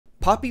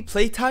Poppy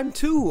Playtime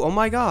 2. Oh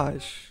my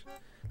gosh.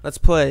 Let's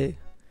play.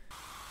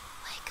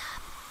 Wake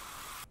up.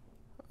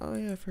 Oh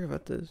yeah, I forgot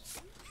about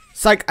this.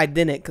 Psych, I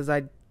didn't because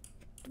I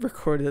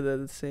recorded it at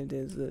the same day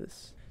as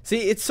this.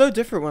 See, it's so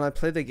different when I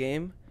play the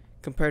game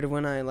compared to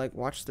when I like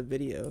watch the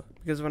video.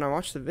 Because when I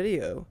watch the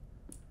video,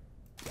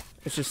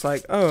 it's just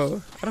like,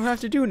 oh, I don't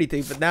have to do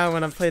anything. But now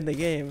when I'm playing the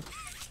game,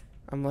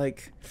 I'm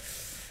like,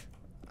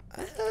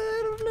 I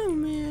don't know,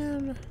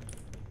 man.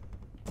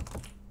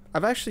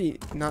 I've actually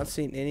not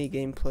seen any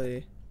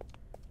gameplay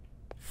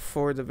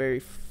for the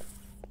very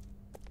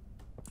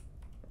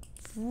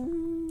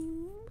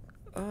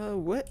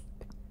what?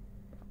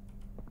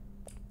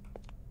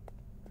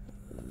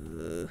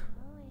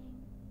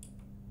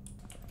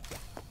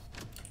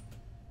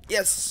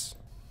 Yes.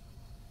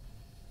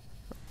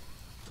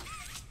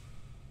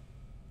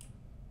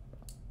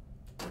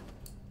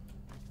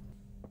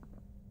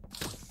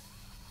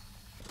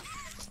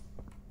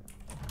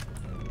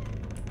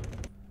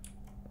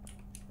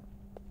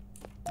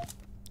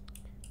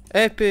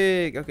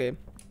 Epic. Okay.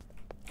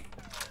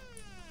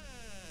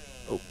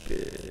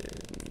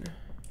 Open.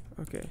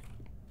 Okay.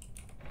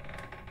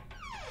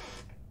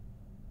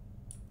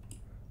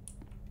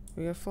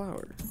 We got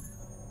flower.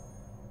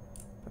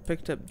 I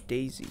picked up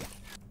Daisy.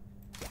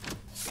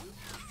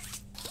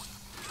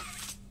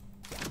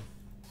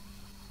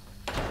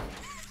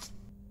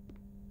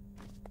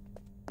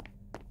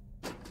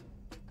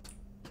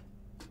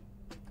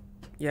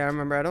 Yeah, I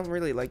remember. I don't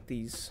really like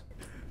these.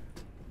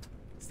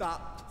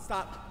 Stop.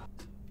 Stop.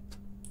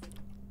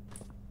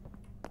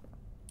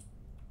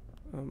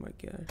 Oh my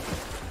god.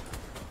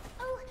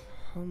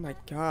 Oh my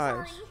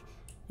gosh. Sorry.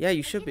 Yeah,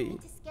 you should I be.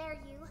 didn't mean to scare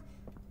you.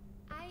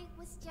 I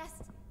was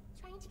just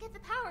trying to get the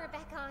power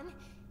back on.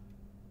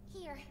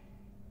 Here.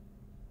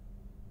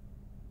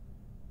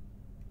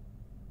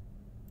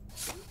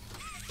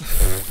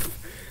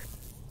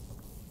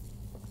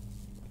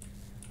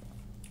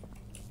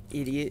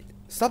 Idiot.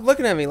 Stop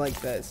looking at me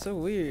like that. It's so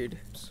weird.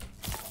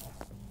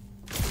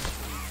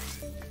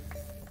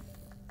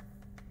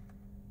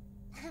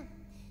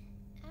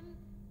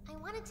 I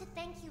wanted to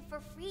thank you for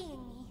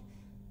freeing me.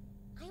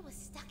 I was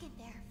stuck in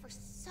there for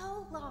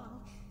so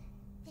long.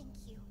 Thank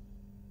you.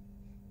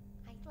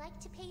 I'd like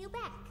to pay you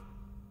back.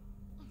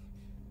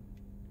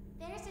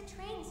 There's a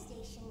train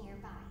station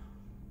nearby.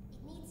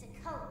 It needs a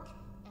code,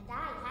 and I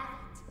have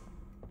it.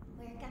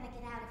 We're gonna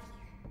get out of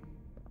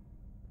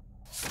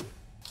here.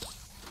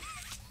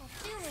 As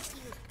soon as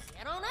you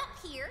get on up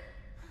here.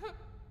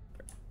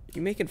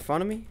 You making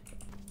fun of me?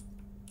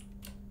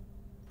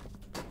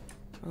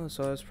 Oh,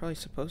 so I was probably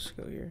supposed to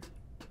go here.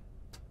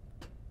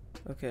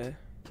 Okay.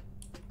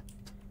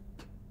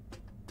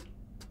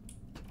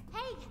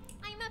 Hey,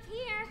 I'm up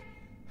here.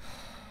 I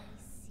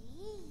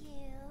see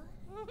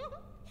you.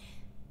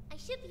 I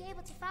should be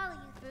able to follow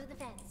you through the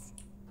fence.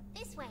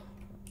 This way.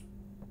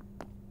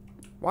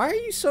 Why are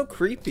you so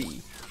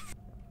creepy?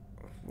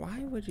 Why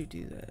would you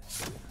do that?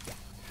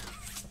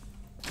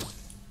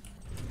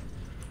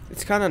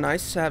 It's kind of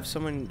nice to have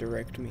someone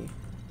direct me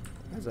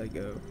as I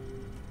go.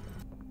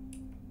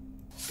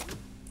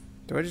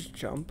 Do I just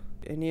jump?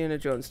 Indiana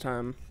Jones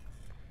time.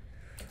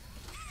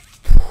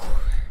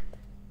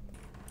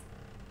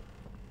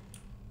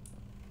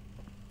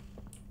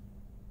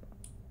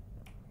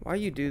 Why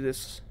you do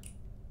this?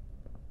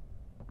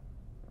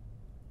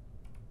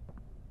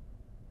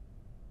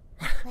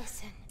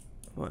 Listen.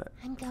 What?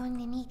 I'm going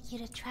to need you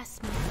to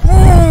trust me.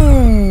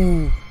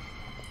 Oh!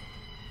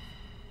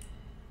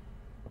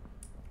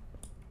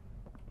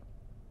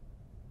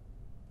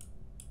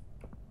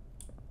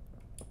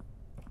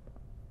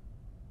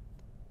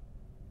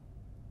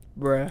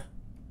 Bruh.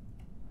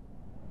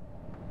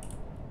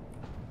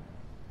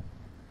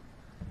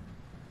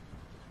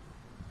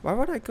 Why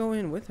would I go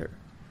in with her?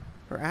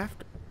 Or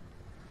after?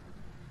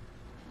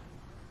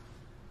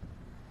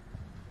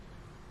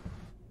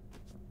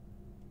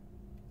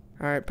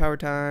 Alright, power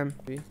time.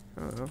 I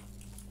don't know.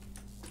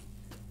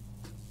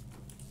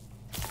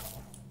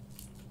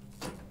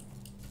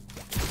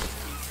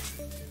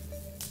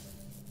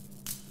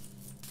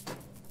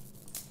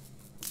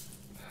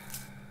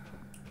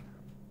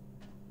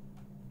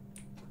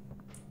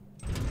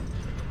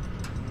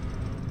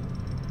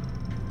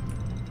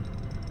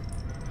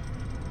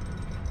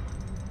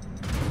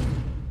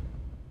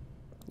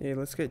 Yeah,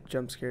 let's get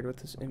jump scared with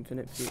this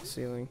infinite feet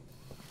ceiling.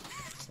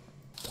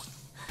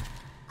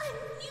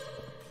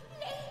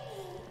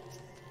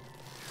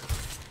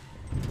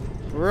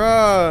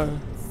 Bruh.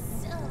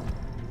 So,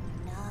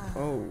 no.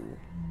 Oh.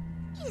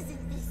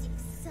 Isn't this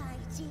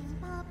exciting,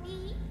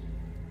 Poppy?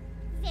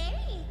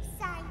 Very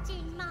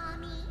exciting,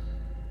 Mommy.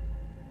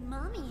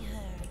 Mommy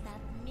heard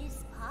that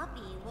Miss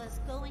Poppy was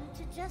going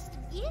to just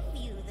give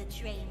you the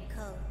train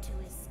code to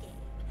escape.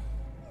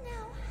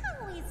 Now,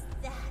 how is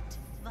that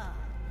fun?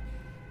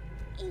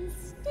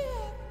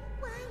 Instead,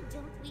 why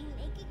don't we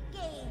make a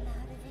game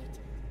out of it?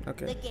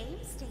 Okay. The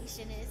game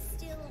station is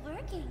still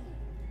working.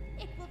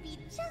 It will be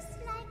just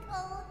like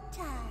old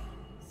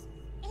times.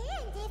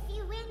 And if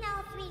you win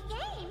all 3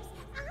 games,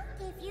 I'll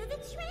give you the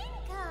train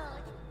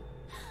code.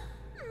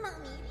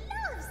 Mommy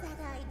loves that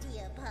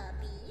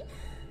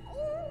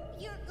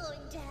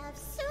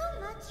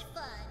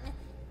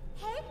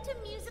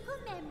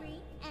musical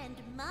memory, and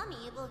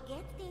Mommy will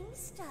get things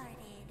started.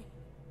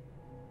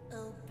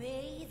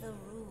 Obey the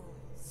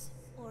rules,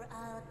 or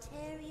I'll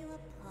tear you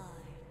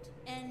apart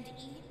and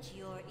eat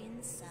your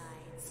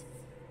insides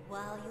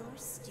while you're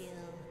still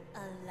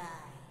alive.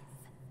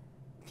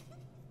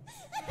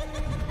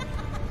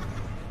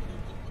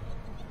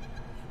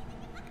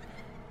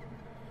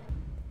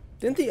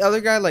 Didn't the other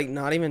guy like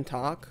not even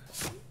talk?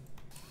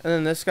 And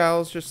then this guy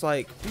was just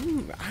like,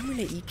 I'm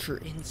gonna eat your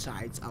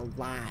insides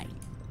alive.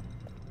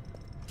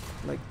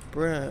 Like,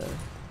 bruh.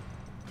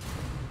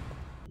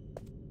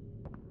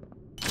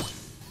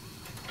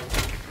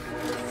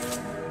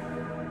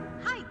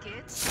 Hi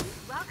kids,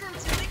 welcome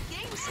to the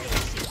game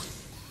station.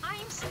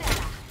 I'm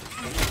Stella,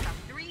 and we've got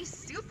 3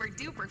 super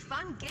duper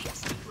fun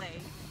games to play.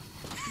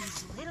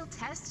 These little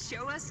tests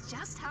show us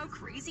just how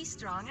crazy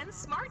strong and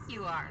smart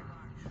you are.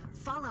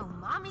 Follow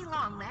Mommy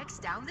Longlegs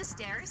down the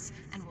stairs,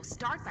 and we'll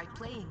start by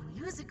playing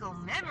musical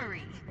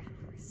memory.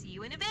 See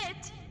you in a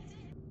bit.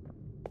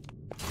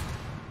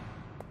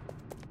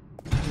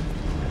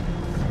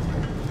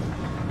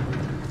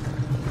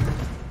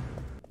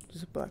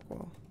 There's a black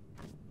wall.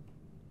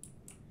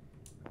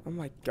 Oh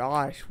my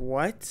gosh,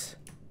 what?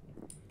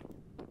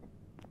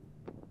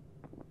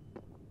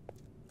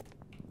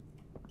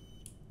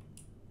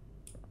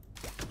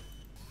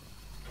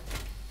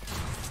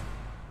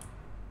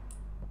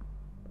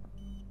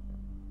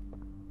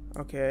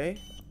 Okay.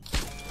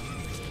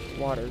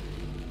 Water.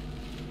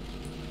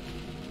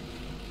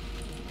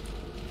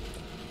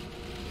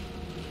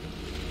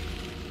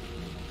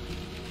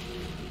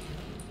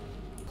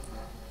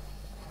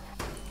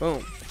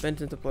 Boom.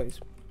 Bent into place.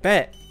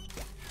 Bet.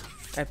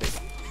 Epic.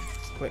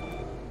 Quick.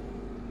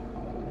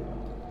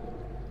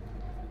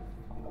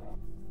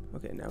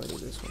 Okay, now we do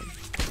this one.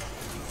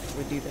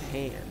 We do the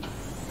hand.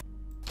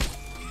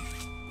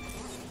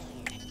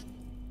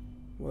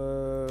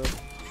 Whoa.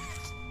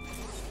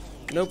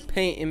 No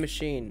paint in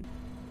machine.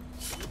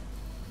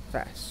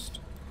 Fast.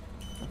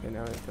 Okay,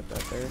 now I put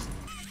that there.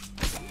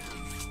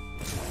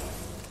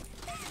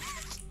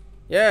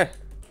 Yeah!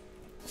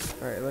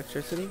 Alright,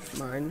 electricity.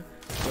 Mine.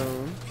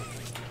 Boom.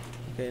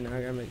 Okay, now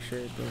I gotta make sure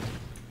it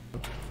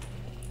don't.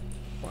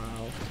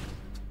 Wow.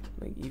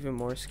 Like, even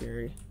more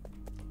scary.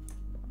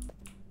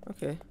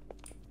 Okay.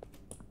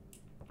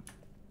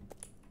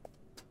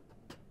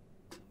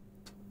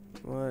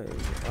 What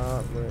is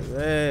up with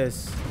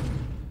this?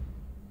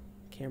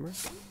 Camera?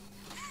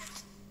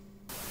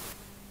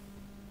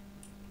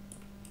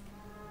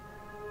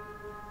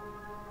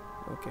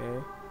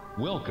 Okay.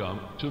 Welcome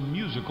to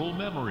Musical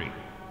Memory.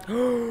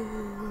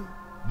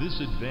 This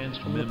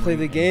advanced memory play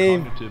the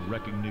game. and cognitive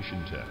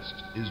recognition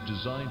test is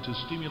designed to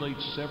stimulate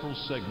several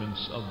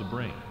segments of the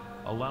brain,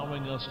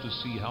 allowing us to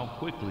see how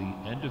quickly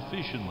and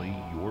efficiently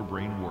your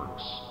brain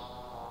works.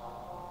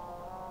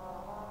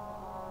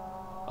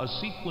 A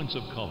sequence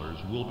of colors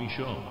will be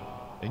shown,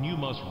 and you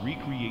must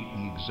recreate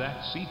the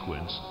exact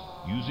sequence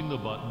using the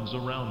buttons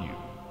around you.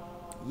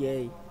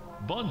 Yay.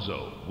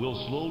 Bunzo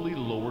will slowly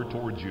lower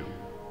towards you.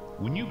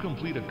 When you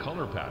complete a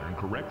color pattern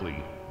correctly,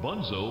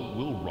 Bunzo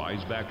will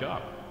rise back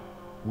up.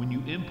 When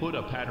you input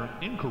a pattern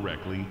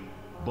incorrectly,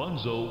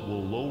 Bunzo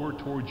will lower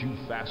towards you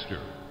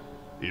faster.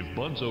 If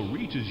Bunzo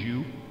reaches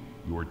you,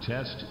 your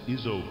test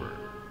is over.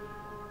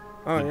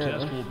 The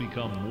test will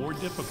become more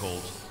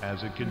difficult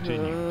as it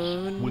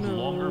continues, with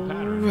longer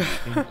patterns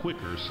in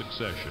quicker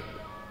succession.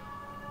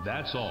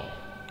 That's all.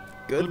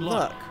 Good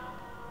luck.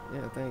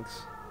 Yeah,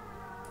 thanks.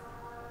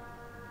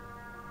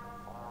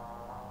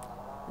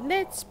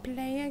 Let's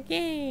play a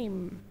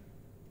game.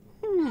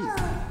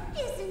 Oh,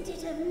 isn't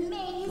it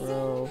amazing?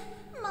 Bro.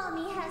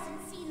 Mommy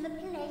hasn't seen the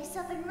place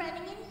up and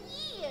running in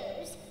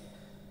years.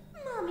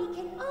 Mommy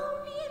can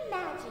only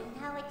imagine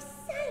how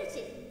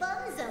excited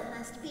Bunzo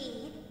must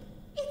be.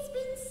 It's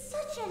been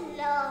such a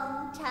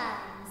long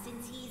time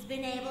since he's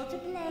been able to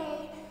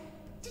play,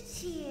 to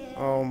cheer,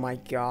 Oh my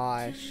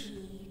gosh. to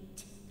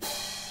eat.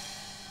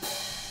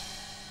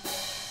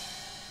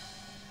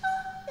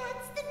 Oh,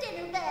 that's the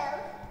dinner bell.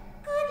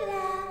 Good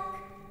luck.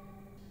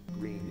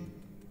 Green,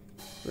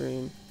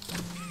 Green.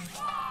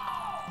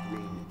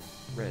 green,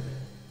 red.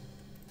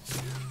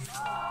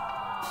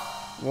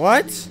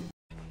 What?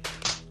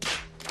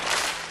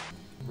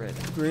 Red,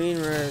 Green,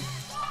 red.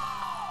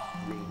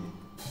 green,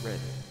 red.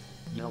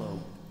 Yellow,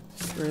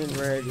 Green,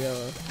 red,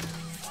 yellow.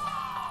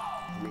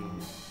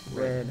 green,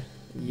 Red,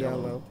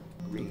 yellow.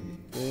 green,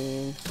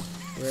 Green,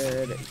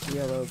 red,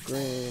 yellow,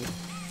 green.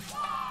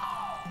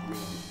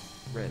 green,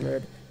 red.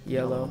 Red,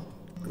 yellow,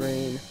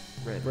 green,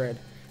 red. red.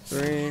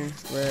 Green,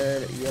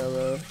 red,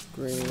 yellow,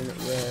 green,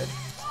 red.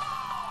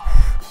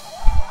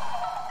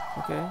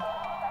 Okay.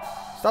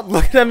 Stop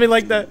looking at me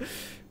like that.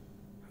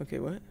 Okay,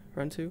 what?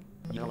 Run to?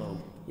 Yellow,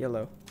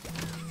 Yellow.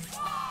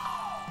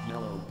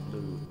 yellow,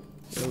 blue,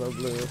 Yellow,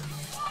 blue.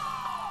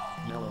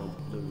 yellow,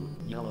 blue,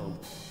 yellow,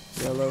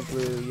 Yellow,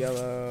 blue,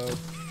 yellow.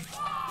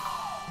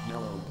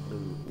 yellow,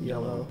 blue,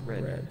 Yellow,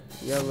 red. red.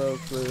 Yellow,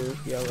 blue,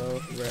 yellow,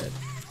 red.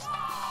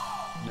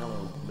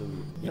 Yellow,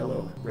 blue,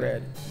 Yellow,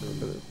 red, blue.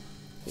 blue.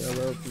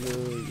 Yellow,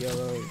 blue,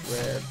 yellow,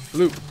 red,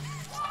 blue.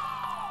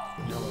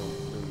 Yellow,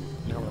 blue,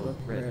 yellow,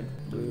 red,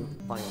 blue,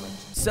 violet.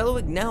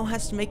 Selawik now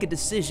has to make a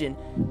decision.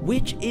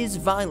 Which is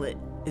violet?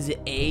 Is it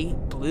A,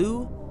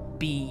 blue,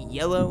 B,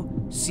 yellow,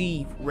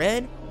 C,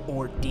 red,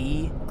 or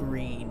D,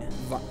 green?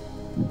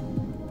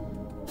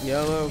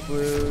 Yellow,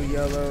 blue,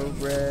 yellow,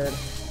 red,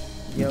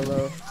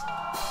 yellow.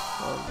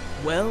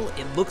 Well,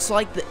 it looks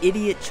like the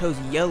idiot chose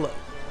yellow.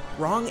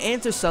 Wrong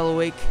answer,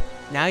 Selawik.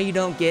 Now you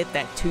don't get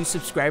that 2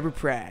 subscriber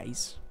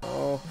prize.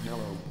 Oh.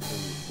 Yellow,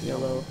 blue,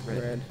 Yellow,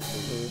 red,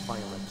 blue,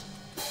 violet.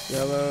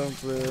 Yellow,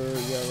 blue,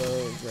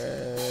 yellow,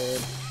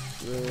 red,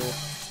 blue.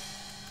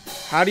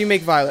 How do you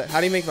make violet? How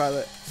do you make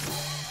violet?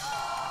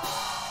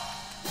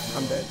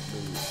 I'm dead.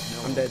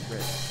 Blue, I'm dead.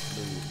 Red,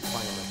 blue,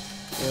 violet.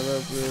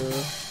 Yellow, blue,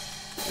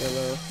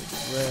 yellow,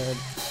 red,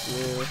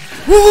 blue.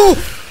 Woo!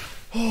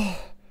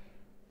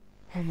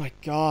 Oh my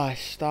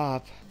gosh,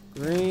 stop.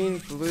 Green,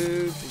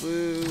 blue,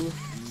 blue,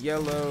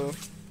 yellow,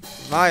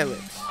 violet.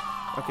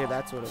 Okay,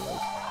 that's what it was.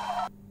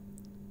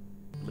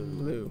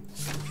 Blue.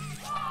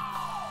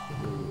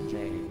 Blue,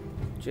 J.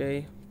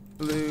 J.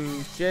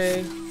 Blue,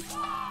 J.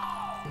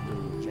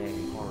 Blue, J,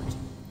 heart.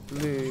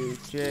 Blue,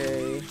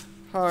 J.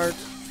 Heart.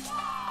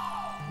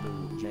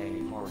 Blue,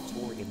 J, heart,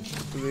 orange.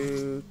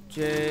 Blue,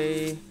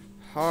 J.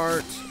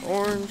 Heart,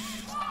 orange.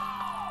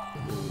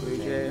 Blue,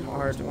 J.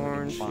 Heart,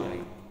 orange.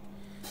 Fine.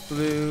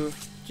 Blue,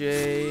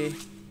 J.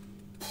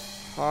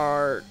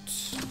 Heart,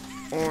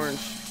 orange.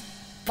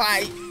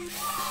 Pie.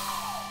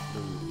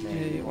 Blue,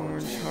 J,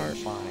 orange, heart.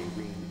 Fine,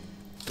 green.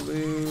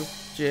 Blue,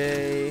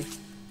 J.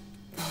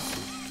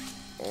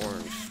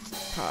 Orange,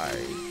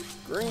 pie,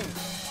 green.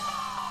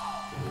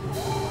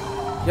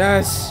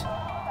 Yes.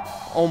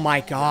 Oh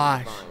my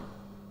gosh.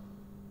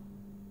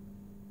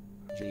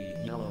 G,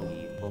 yellow,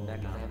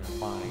 Omega,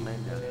 fine,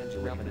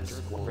 Menda,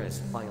 Ravenous, Chorus,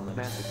 violet,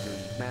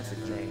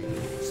 Massive J,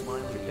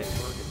 Smile, J,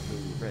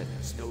 blue, red,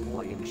 Snow,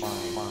 Morgan,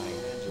 fine,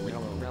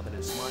 yellow,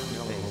 Ravenous,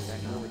 Smile, face,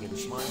 Morgan,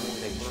 Smile,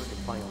 face,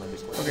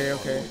 violet, Okay,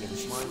 okay. Morgan,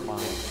 Smile,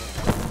 face.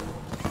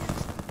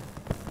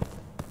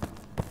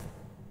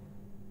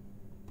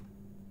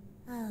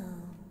 Oh,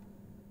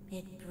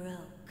 it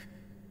broke.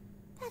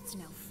 That's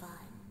no fun.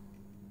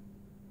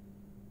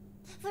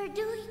 For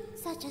doing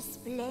such a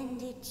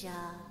splendid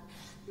job,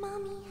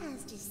 Mommy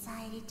has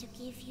decided to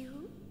give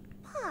you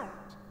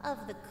part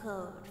of the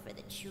code for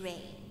the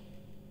train.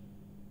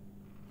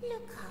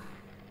 Look up.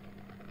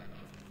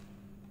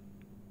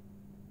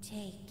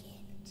 Take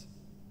it.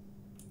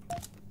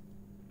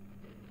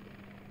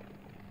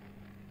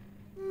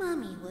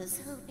 Mommy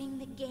was hoping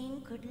the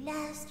game could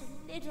last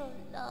a little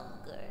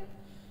longer.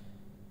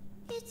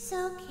 It's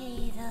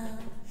okay, though.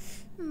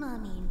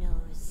 Mommy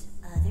knows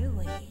other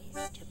ways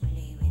to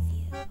play with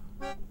you.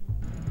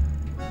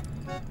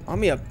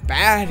 I'm a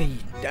baddie,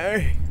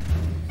 dang.